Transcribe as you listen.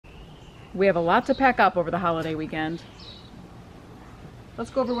We have a lot to pack up over the holiday weekend. Let's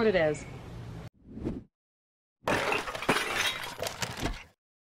go over what it is.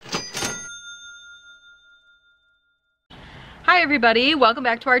 Hi everybody, welcome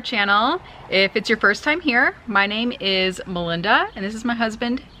back to our channel. If it's your first time here, my name is Melinda and this is my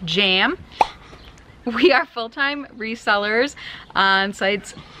husband, Jam. We are full-time resellers on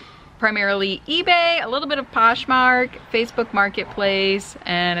sites primarily eBay, a little bit of Poshmark, Facebook Marketplace,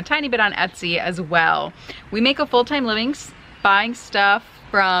 and a tiny bit on Etsy as well. We make a full-time living buying stuff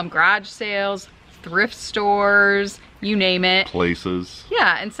from garage sales, thrift stores, you name it. Places.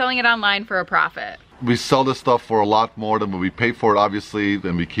 Yeah, and selling it online for a profit. We sell this stuff for a lot more than what we pay for it, obviously,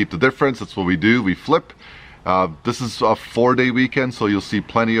 then we keep the difference. That's what we do, we flip. This is a 4-day weekend, so you'll see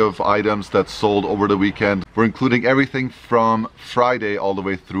plenty of items that sold over the weekend. We're including everything from Friday all the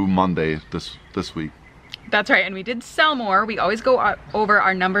way through Monday this week. That's right, and we did sell more. We always go over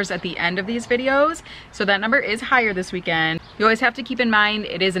our numbers at the end of these videos, so that number is higher this weekend. You always have to keep in mind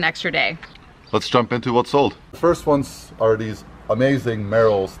it is an extra day. Let's jump into what sold. The first ones are these amazing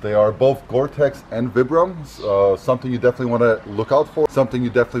Merrells. They are both Gore-Tex and Vibram. Something you definitely want to look out for. Something you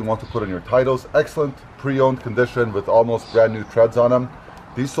definitely want to put on your titles. Excellent pre-owned condition with almost brand new treads on them.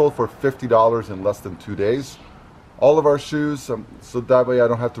 These sold for $50 in less than 2 days. All of our shoes, so that way I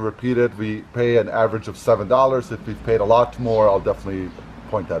don't have to repeat it, we pay an average of $7. If we've paid a lot more, I'll definitely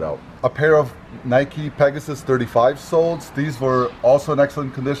point that out. A pair of Nike Pegasus 35 solds. These were also in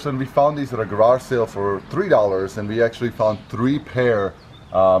excellent condition. We found these at a garage sale for $3 and we actually found 3 pair,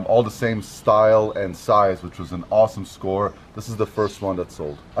 all the same style and size, which was an awesome score. This is the first one that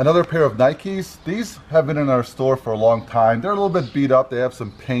sold. Another pair of Nikes. These have been in our store for a long time. They're a little bit beat up. They have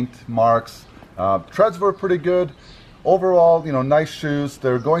some paint marks. Treads were pretty good. Overall, you know, nice shoes.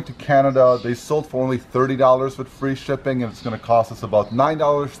 They're going to Canada. They sold for only $30 with free shipping, and it's going to cost us about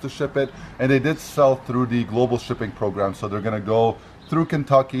 $9 to ship it. And they did sell through the global shipping program, so they're going to go through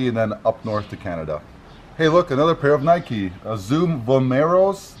Kentucky and then up north to Canada. Hey, look, another pair of Nike Zoom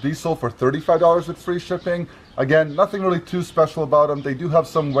Vomeros. These sold for $35 with free shipping. Again, nothing really too special about them. They do have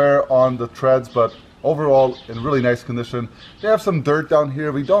some wear on the treads, but overall in really nice condition. They have some dirt down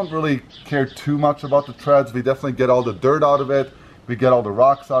here. We don't really care too much about the treads. We definitely get all the dirt out of it. We get all the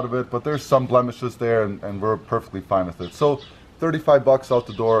rocks out of it, but there's some blemishes there and we're perfectly fine with it. So 35 bucks out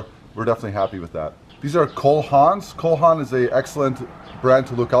the door. We're definitely happy with that. These are Cole Haans. Cole Haan is an excellent brand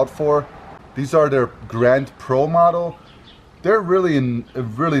to look out for. These are their Grand Pro model. They're really in a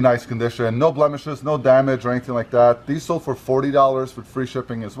really nice condition. No blemishes, no damage or anything like that. These sold for $40 with free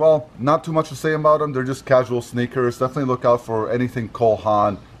shipping as well. Not too much to say about them. They're just casual sneakers. Definitely look out for anything Cole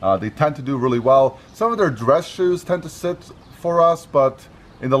Haan. They tend to do really well. Some of their dress shoes tend to sit for us, but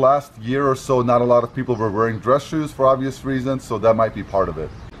in the last year or so, not a lot of people were wearing dress shoes for obvious reasons, so that might be part of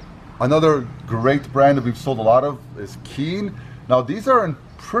it. Another great brand that we've sold a lot of is Keen. Now these are in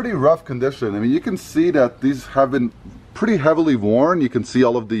pretty rough condition. I mean, you can see that these have been pretty heavily worn. You can see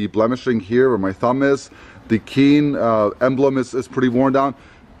all of the blemishing here where my thumb is. The Keen emblem is pretty worn down.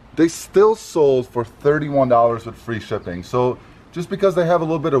 They still sold for $31 with free shipping. So just because they have a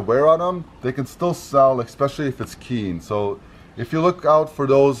little bit of wear on them, they can still sell, especially if it's Keen. So if you look out for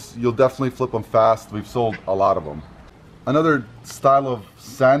those, you'll definitely flip them fast. We've sold a lot of them. Another style of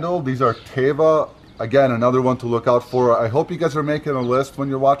sandal, these are Teva. Again, another one to look out for. I hope you guys are making a list when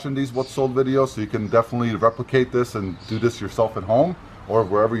you're watching these What Sold videos, so you can definitely replicate this and do this yourself at home or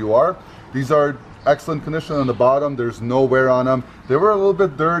wherever you are. These are excellent condition on the bottom. There's no wear on them. They were a little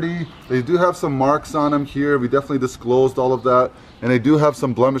bit dirty. They do have some marks on them here. We definitely disclosed all of that. And they do have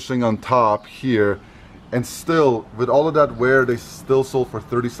some blemishing on top here. And still, with all of that wear, they still sold for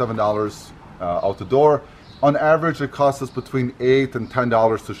 $37 out the door. On average, it costs us between $8 and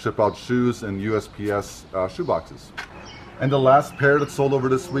 $10 to ship out shoes in USPS shoe boxes. And the last pair that sold over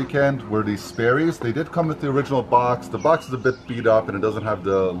this weekend were these Sperry's. They did come with the original box. The box is a bit beat up and it doesn't have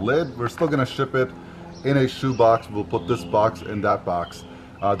the lid. We're still gonna ship it in a shoe box. We'll put this box in that box.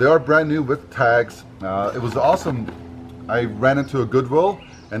 They are brand new with tags. It was awesome. I ran into a Goodwill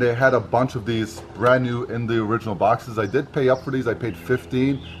and they had a bunch of these brand new in the original boxes. I did pay up for these. I paid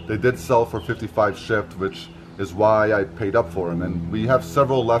 $15. They did sell for $55 shipped, which is why I paid up for them. And we have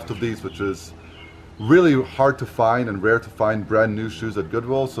several left of these, which is really hard to find and rare to find brand new shoes at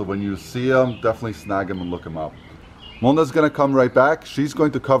Goodwill. So when you see them, definitely snag them and look them up. Melinda's gonna come right back. She's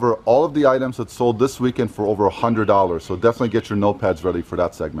going to cover all of the items that sold this weekend for over $100. So definitely get your notepads ready for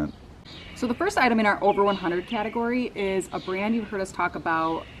that segment. So the first item in our over 100 category is a brand you've heard us talk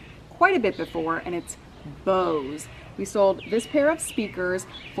about quite a bit before, and it's Bose. We sold this pair of speakers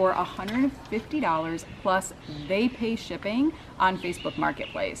for $150 plus they pay shipping on Facebook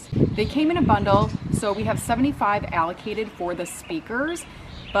Marketplace. They came in a bundle, so we have 75 allocated for the speakers,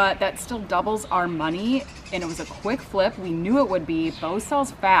 but that still doubles our money, and it was a quick flip. We knew it would be. Bose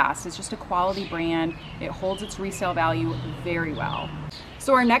sells fast. It's just a quality brand. It holds its resale value very well.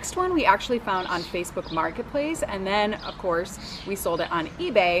 So our next one we actually found on Facebook Marketplace, and then of course we sold it on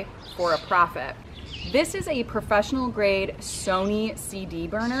eBay for a profit. This is a professional grade Sony CD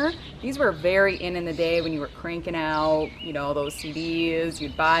burner. These were very in the day when you were cranking out, you know, those CDs,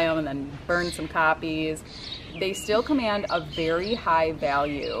 you'd buy them and then burn some copies. They still command a very high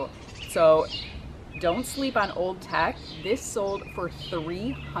value. So don't sleep on old tech. This sold for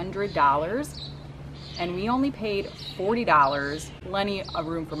 $300 and we only paid $40. Plenty of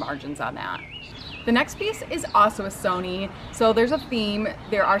room for margins on that. The next piece is also a Sony. So there's a theme.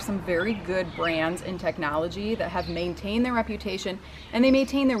 There are some very good brands in technology that have maintained their reputation, and they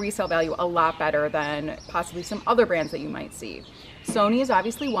maintain their resale value a lot better than possibly some other brands that you might see. Sony is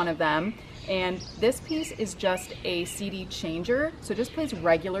obviously one of them, and this piece is just a CD changer. So it just plays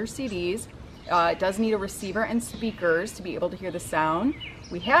regular CDs. It does need a receiver and speakers to be able to hear the sound.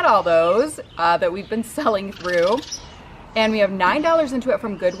 We had all those that we've been selling through. And we have $9 into it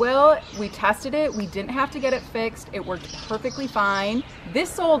from Goodwill. We tested it. We didn't have to get it fixed. It worked perfectly fine. This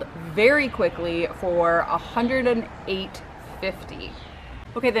sold very quickly for $108.50.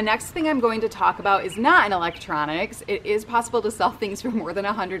 Okay, the next thing I'm going to talk about is not in electronics. It is possible to sell things for more than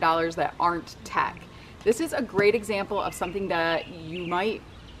 $100 that aren't tech. This is a great example of something that you might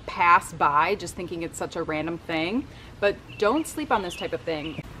pass by just thinking it's such a random thing, but don't sleep on this type of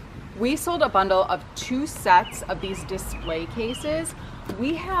thing. We sold a bundle of 2 sets of these display cases.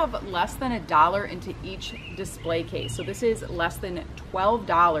 We have less than $1 into each display case. So this is less than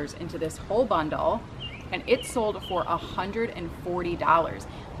 $12 into this whole bundle, and it sold for $140.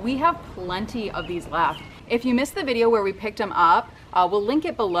 We have plenty of these left. If you missed the video where we picked them up, we'll link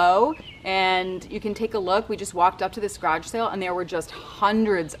it below and you can take a look. We just walked up to this garage sale and there were just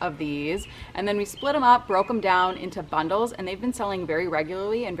hundreds of these. And then we split them up, broke them down into bundles, and they've been selling very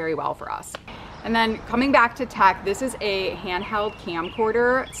regularly and very well for us. And then coming back to tech, this is a handheld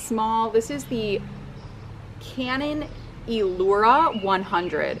camcorder, small. This is the Canon Elura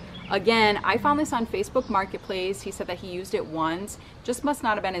 100. Again, I found this on Facebook Marketplace. He said that he used it once. Just must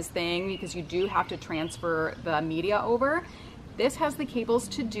not have been his thing because you do have to transfer the media over. This has the cables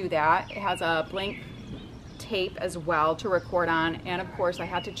to do that. It has a blank tape as well to record on. And of course, I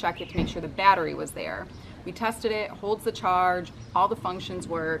had to check it to make sure the battery was there. We tested it, holds the charge, all the functions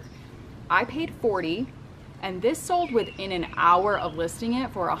work. I paid $40, and this sold within an hour of listing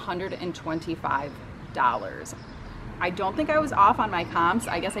it for $125. I don't think I was off on my comps.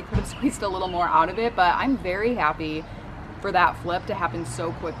 I guess I could have squeezed a little more out of it, but I'm very happy for that flip to happen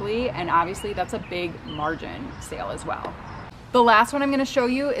so quickly, and obviously that's a big margin sale as well. The last one I'm going to show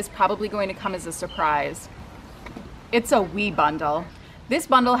you is probably going to come as a surprise. It's a Wii bundle. This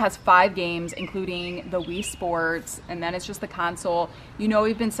bundle has 5 games, including the Wii Sports, and then it's just the console. You know,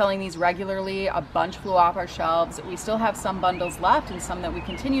 we've been selling these regularly. A bunch flew off our shelves. We still have some bundles left and some that we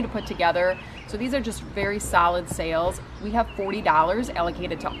continue to put together. So these are just very solid sales. We have $40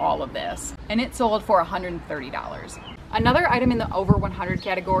 allocated to all of this, and it sold for $130. Another item in the over 100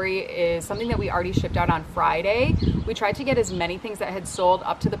 category is something that we already shipped out on Friday. We tried to get as many things that had sold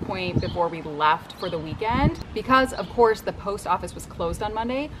up to the point before we left for the weekend because, of course, the post office was closed on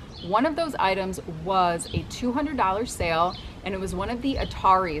Monday. One of those items was a $200 sale, and it was one of the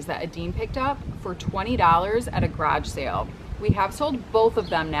Ataris that Adine picked up for $20 at a garage sale. We have sold both of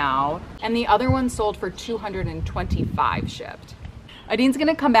them now, and the other one sold for $225 shipped. Adine's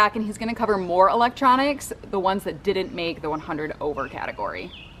gonna come back and he's gonna cover more electronics, the ones that didn't make the 100 over category.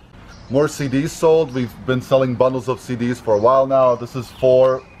 More CDs sold. We've been selling bundles of CDs for a while now. This is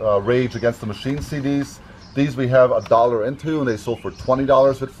 4 Rage Against the Machine CDs. These we have $1 into, and they sold for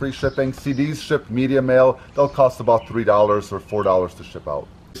 $20 with free shipping. CDs shipped media mail. They'll cost about $3 or $4 to ship out.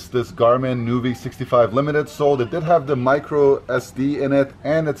 This Garmin Nuvi 65 Limited sold. It did have the micro SD in it,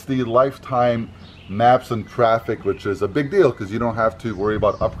 and it's the lifetime maps and traffic, which is a big deal because you don't have to worry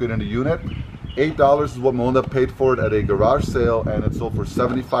about upgrading the unit. $8 is what Melinda paid for it at a garage sale, and it sold for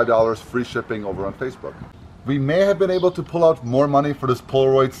 $75 free shipping over on Facebook. We may have been able to pull out more money for this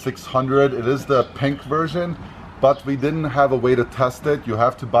Polaroid 600. It is the pink version, but we didn't have a way to test it. You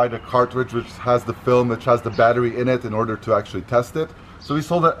have to buy the cartridge which has the film, which has the battery in it in order to actually test it. So we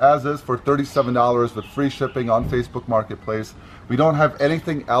sold it as is for $37 with free shipping on Facebook Marketplace. We don't have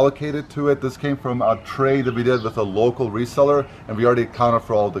anything allocated to it. This came from a trade that we did with a local reseller, and we already accounted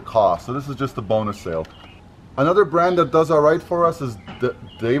for all the costs. So this is just a bonus sale. Another brand that does all right for us is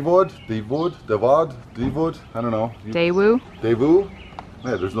Daewoo, I don't know. Daewoo?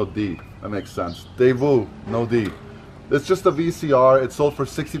 Yeah, there's no D. That makes sense. Daewoo, no D. It's just a VCR. It's sold for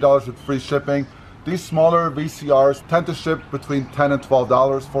 $60 with free shipping. These smaller VCRs tend to ship between $10 and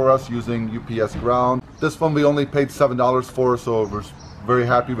 $12 for us using UPS Ground. This one we only paid $7 for, so we're very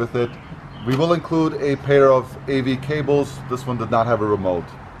happy with it. We will include a pair of AV cables. This one did not have a remote.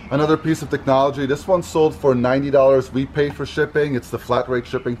 Another piece of technology, this one sold for $90. We pay for shipping. It's the flat rate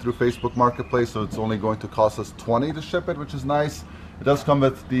shipping through Facebook Marketplace, so it's only going to cost us $20 to ship it, which is nice. It does come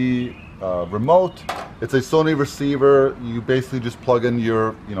with the remote. It's a Sony receiver. You basically just plug in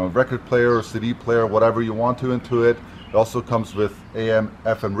your record player or CD player, whatever you want to, into it. It also comes with AM,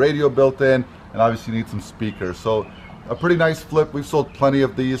 FM radio built in, and obviously you need some speakers. So a pretty nice flip. We've sold plenty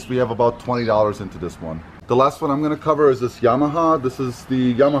of these. We have about $20 into this one. The last one I'm going to cover is this Yamaha. This is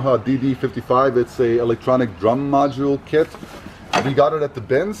the Yamaha DD55. It's a electronic drum module kit. We got it at the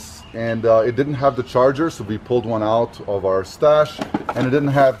bins, and it didn't have the charger, so we pulled one out of our stash, and it didn't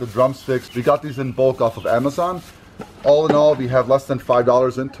have the drumsticks. We got these in bulk off of Amazon. All in all, we have less than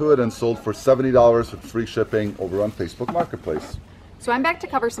 $5 into it and sold for $70 with free shipping over on Facebook Marketplace. So I'm back to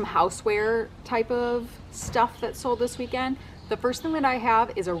cover some houseware type of stuff that sold this weekend. The first thing that I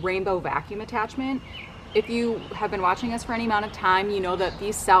have is a rainbow vacuum attachment. If you have been watching us for any amount of time, you know that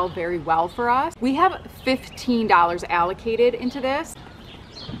these sell very well for us. We have $15 allocated into this.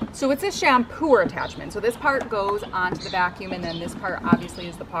 So it's a shampooer attachment. So this part goes onto the vacuum, and then this part obviously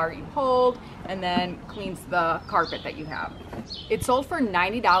is the part you hold and then cleans the carpet that you have. It sold for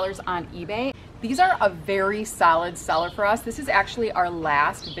 $90 on eBay. These are a very solid seller for us. This is actually our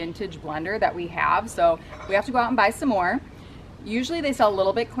last vintage blender that we have, so we have to go out and buy some more. Usually they sell a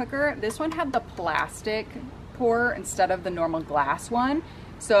little bit quicker. This one had the plastic pour instead of the normal glass one,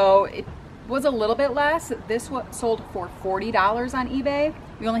 so it was a little bit less. This one sold for $40 on eBay.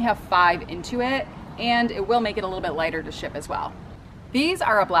 We only have 5 into it, and it will make it a little bit lighter to ship as well. These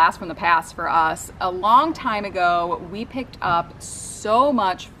are a blast from the past for us. A long time ago, we picked up so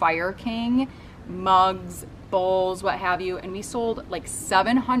much Fire King mugs, bowls, what have you, and we sold like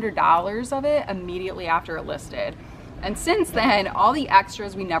 $700 of it immediately after it listed. And since then, all the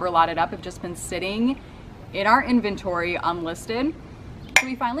extras we never lotted up have just been sitting in our inventory unlisted. So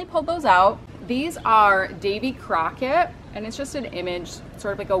we finally pulled those out. These are Davy Crockett, and it's just an image,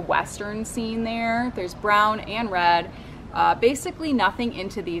 sort of like a Western scene there. There's brown and red. Basically nothing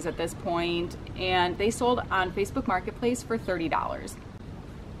into these at this point, and they sold on Facebook Marketplace for $30.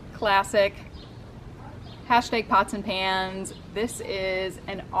 Classic. Hashtag pots and pans. This is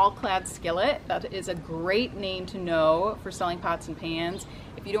an all-clad skillet. That is a great name to know for selling pots and pans.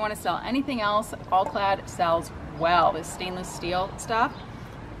 If you don't want to sell anything else, all-clad sells well. This stainless steel stuff.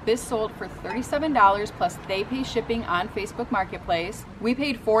 This sold for $37 plus they pay shipping on Facebook Marketplace. We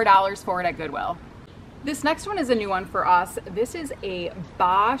paid $4 for it at Goodwill. This next one is a new one for us. This is a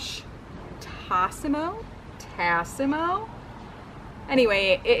Bosch Tassimo.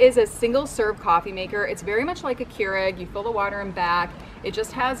 Anyway, it is a single serve coffee maker. It's very much like a Keurig. You fill the water in back. It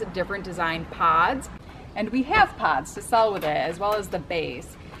just has different design pods, and we have pods to sell with it as well as the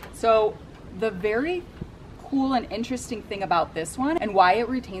base. So the very cool and interesting thing about this one and why it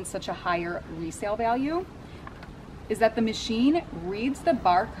retains such a higher resale value is that the machine reads the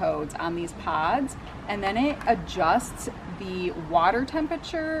barcodes on these pods, and then it adjusts the water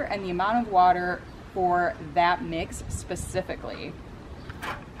temperature and the amount of water for that mix specifically.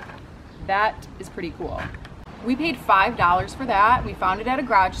 That is pretty cool. We paid $5 for that. We found it at a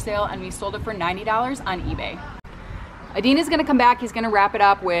garage sale, and we sold it for $90 on eBay. Adina's gonna come back. He's gonna wrap it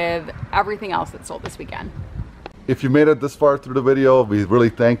up with everything else that sold this weekend. If you made it this far through the video, we really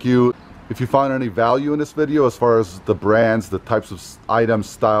thank you. If you found any value in this video as far as the brands, the types of items,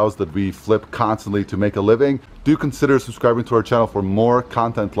 styles that we flip constantly to make a living, do consider subscribing to our channel for more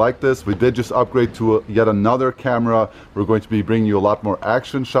content like this. We did just upgrade to yet another camera. We're going to be bringing you a lot more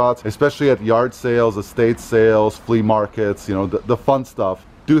action shots, especially at yard sales, estate sales, flea markets, you know, the fun stuff.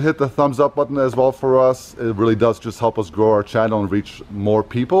 Do hit the thumbs up button as well for us. It really does just help us grow our channel and reach more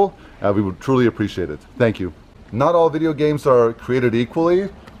people. We would truly appreciate it. Thank you. Not all video games are created equally.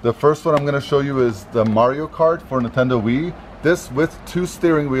 The first one I'm going to show you is the Mario Kart for Nintendo Wii. This with 2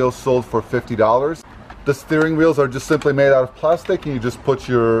 steering wheels sold for $50. The steering wheels are just simply made out of plastic, and you just put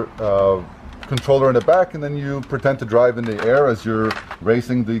your controller in the back, and then you pretend to drive in the air as you're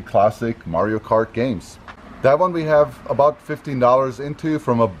racing the classic Mario Kart games. That one we have about $15 into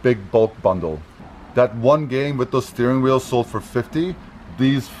from a big bulk bundle. That one game with those steering wheels sold for $50.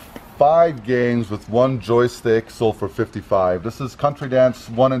 These 5 games with 1 joystick sold for $55. This is Country Dance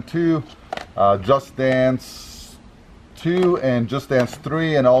 1 and 2. Just Dance 2 and Just Dance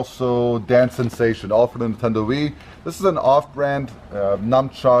 3, and also Dance Sensation, all for the Nintendo Wii. This is an off-brand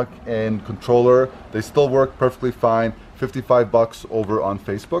nunchuck and controller. They still work perfectly fine. 55 bucks over on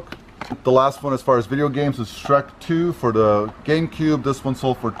Facebook. The last one as far as video games is Shrek 2 for the GameCube. This one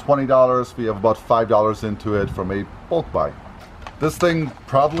sold for $20. We have about $5 into it from a bulk buy. This thing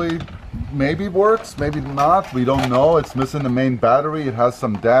probably maybe works, maybe not. We don't know. It's missing the main battery. It has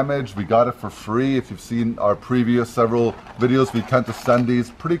some damage. We got it for free. If you've seen our previous several videos, we tend to send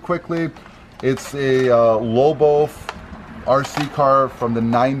these pretty quickly. It's a Lobo RC car from the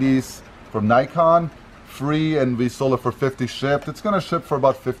 90s from Nikon. Free, and we sold it for $50 shipped. It's gonna ship for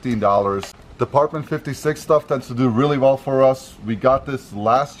about $15. Department 56 stuff tends to do really well for us. We got this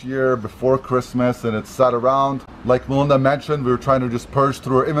last year before Christmas and it sat around. Like Melinda mentioned, we were trying to just purge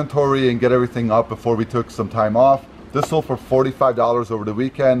through our inventory and get everything up before we took some time off. This sold for $45 over the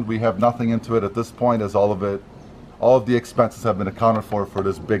weekend. We have nothing into it at this point, as all of the expenses have been accounted for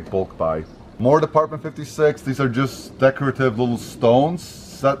this big bulk buy. More Department 56. These are just decorative little stones,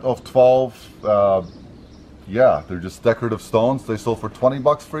 set of 12. Yeah, they're just decorative stones. They sold for 20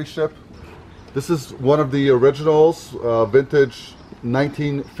 bucks free ship. This is one of the originals, vintage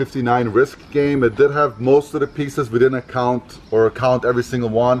 1959 Risk game. It did have most of the pieces. We didn't count every single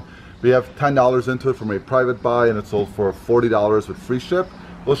one. We have $10 into it from a private buy, and it sold for $40 with free ship.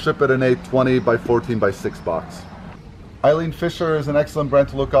 We'll ship it in a 20 by 14 by 6 box. Eileen Fisher is an excellent brand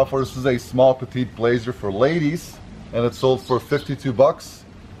to look out for. This is a small petite blazer for ladies, and it sold for 52 bucks.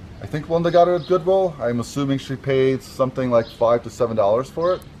 I think Linda got it at Goodwill. I'm assuming she paid something like $5 to $7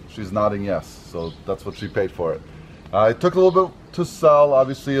 for it. She's nodding yes, so that's what she paid for it. It took a little bit to sell.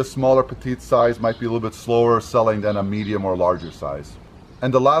 Obviously, a smaller petite size might be a little bit slower selling than a medium or larger size.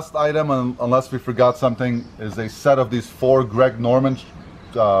 And the last item, unless we forgot something, is a set of these 4 Greg Norman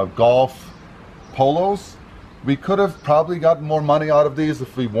golf polos. We could have probably gotten more money out of these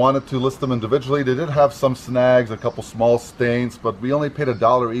if we wanted to list them individually. They did have some snags, a couple small stains, but we only paid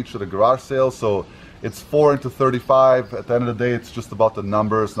 $1 each at a garage sale, so it's 4 into 35. At the end of the day, it's just about the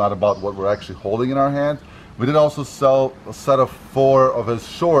numbers, not about what we're actually holding in our hand. We did also sell a set of 4 of his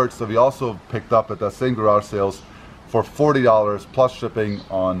shorts that we also picked up at that same garage sales for $40 plus shipping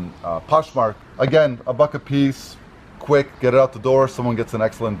on Poshmark. Again, $1 a piece, quick, get it out the door. Someone gets an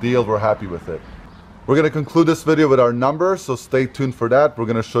excellent deal. We're happy with it. We're going to conclude this video with our numbers, so stay tuned for that. We're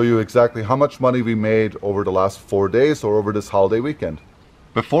going to show you exactly how much money we made over the last 4 days or over this holiday weekend.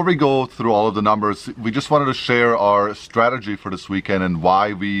 Before we go through all of the numbers, we just wanted to share our strategy for this weekend and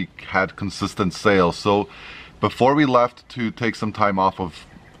why we had consistent sales. So before we left to take some time off of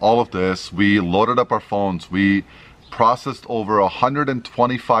all of this, we loaded up our phones. We processed over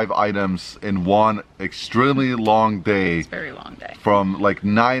 125 items in one extremely long day. It's a very long day. From like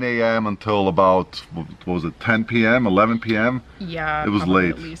 9 a.m. until about, what was it, 10 p.m., 11 p.m.? Yeah, it was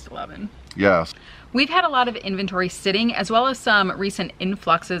late. At least 11. Yes. We've had a lot of inventory sitting, as well as some recent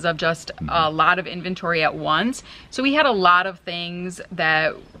influxes of just a lot of inventory at once. So we had a lot of things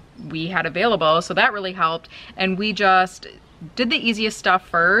that we had available, so that really helped. And we just did the easiest stuff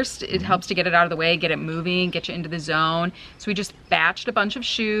first. It helps to get it out of the way, get it moving, get you into the zone. So we just batched a bunch of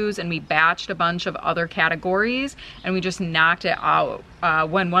shoes and we batched a bunch of other categories, and we just knocked it out.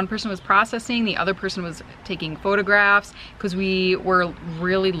 When one person was processing, the other person was taking photographs, because we were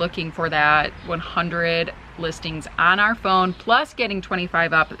really looking for that 100 listings on our phone, plus getting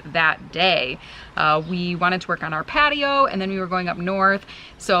 25 up that day. We wanted to work on our patio, and then we were going up north,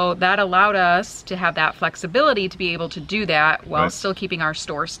 so that allowed us to have that flexibility to be able to do that while still keeping our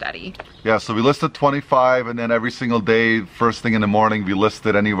store steady. Yeah, so we listed 25, and then every single day, first thing in the morning, we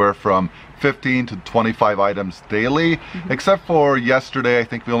listed anywhere from 15 to 25 items daily, except for yesterday. I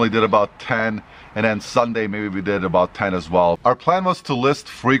think we only did about 10, and then Sunday maybe we did about 10 as well. Our plan was to list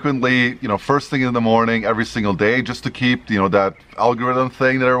frequently, you know, first thing in the morning every single day, just to keep, you know, that algorithm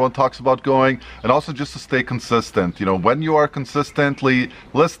thing that everyone talks about going, and also just to stay consistent. You know, when you are consistently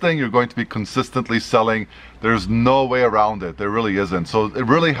listing, you're going to be consistently selling. There's no way around it. There really isn't. So it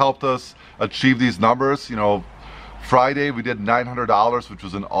really helped us achieve these numbers. You know, Friday we did $900, which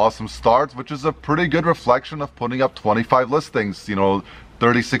was an awesome start, which is a pretty good reflection of putting up 25 listings, you know,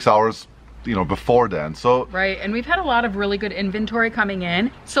 36 hours, you know, before then. So right, and we've had a lot of really good inventory coming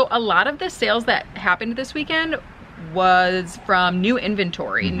in. So a lot of the sales that happened this weekend was from new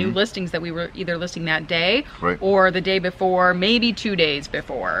inventory, new listings that we were either listing that day or the day before, maybe 2 days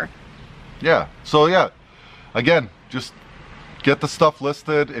before. Yeah, so yeah, again, just get the stuff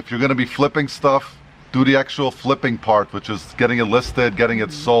listed. If you're going to be flipping stuff, do the actual flipping part, which is getting it listed, getting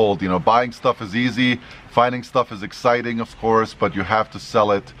it sold. You know, buying stuff is easy, finding stuff is exciting, of course, but you have to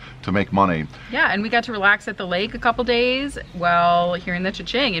sell it to make money. Yeah, and we got to relax at the lake a couple days while hearing the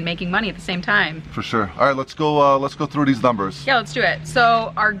cha-ching and making money at the same time. For sure. All right, let's go through these numbers. Yeah, let's do it.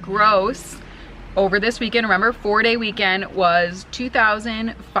 So our gross over this weekend, remember, 4-day weekend, was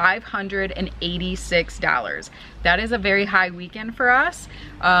 $2,586. That is a very high weekend for us.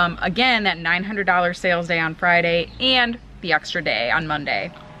 Again, that $900 sales day on Friday and the extra day on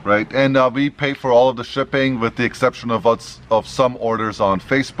Monday. Right, and we pay for all of the shipping with the exception of some orders on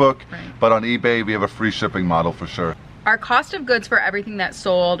Facebook, right. But on eBay we have a free shipping model for sure. Our cost of goods for everything that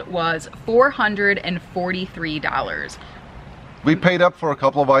sold was $443. We paid up for a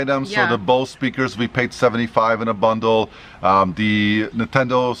couple of items. Yeah. So the Bose speakers, we paid $75 in a bundle. The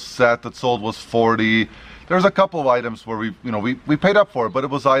Nintendo set that sold was $40. There's a couple of items where we paid up for it, but it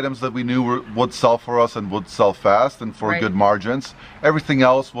was items that we knew would sell for us and would sell fast and for right. good margins. Everything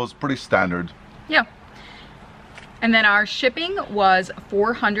else was pretty standard. Yeah. And then our shipping was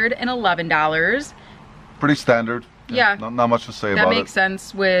 $411. Pretty standard. Yeah. Not much to say about it. That makes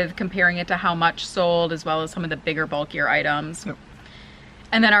sense with comparing it to how much sold as well as some of the bigger, bulkier items. Yep.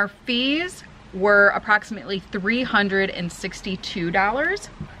 And then our fees were approximately $362.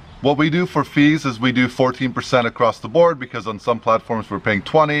 What we do for fees is we do 14% across the board because on some platforms we're paying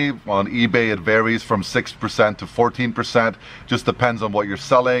 20. On eBay it varies from 6% to 14%. Just depends on what you're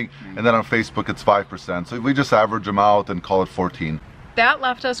selling. And then on Facebook it's 5%. So we just average them out and call it 14. That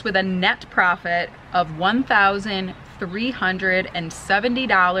left us with a net profit of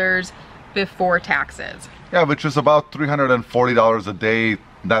 $1,370 before taxes. Yeah, which is about $340 a day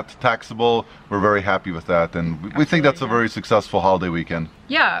net taxable. We're very happy with that, and we think that's a very successful holiday weekend.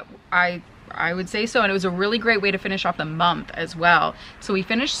 Yeah, I would say so, and it was a really great way to finish off the month as well. So we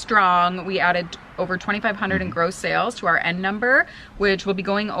finished strong. We added over 2,500 in gross sales to our end number, which we'll be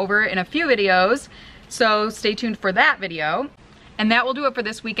going over in a few videos. So stay tuned for that video. And that will do it for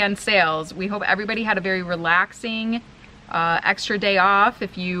this weekend sales. We hope everybody had a very relaxing extra day off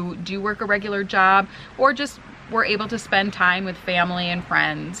if you do work a regular job, or just were able to spend time with family and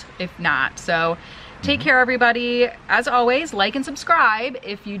friends if not. So take care, everybody. As always, like and subscribe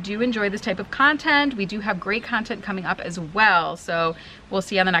if you do enjoy this type of content. We do have great content coming up as well. So we'll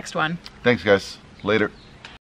see you on the next one. Thanks, guys. Later.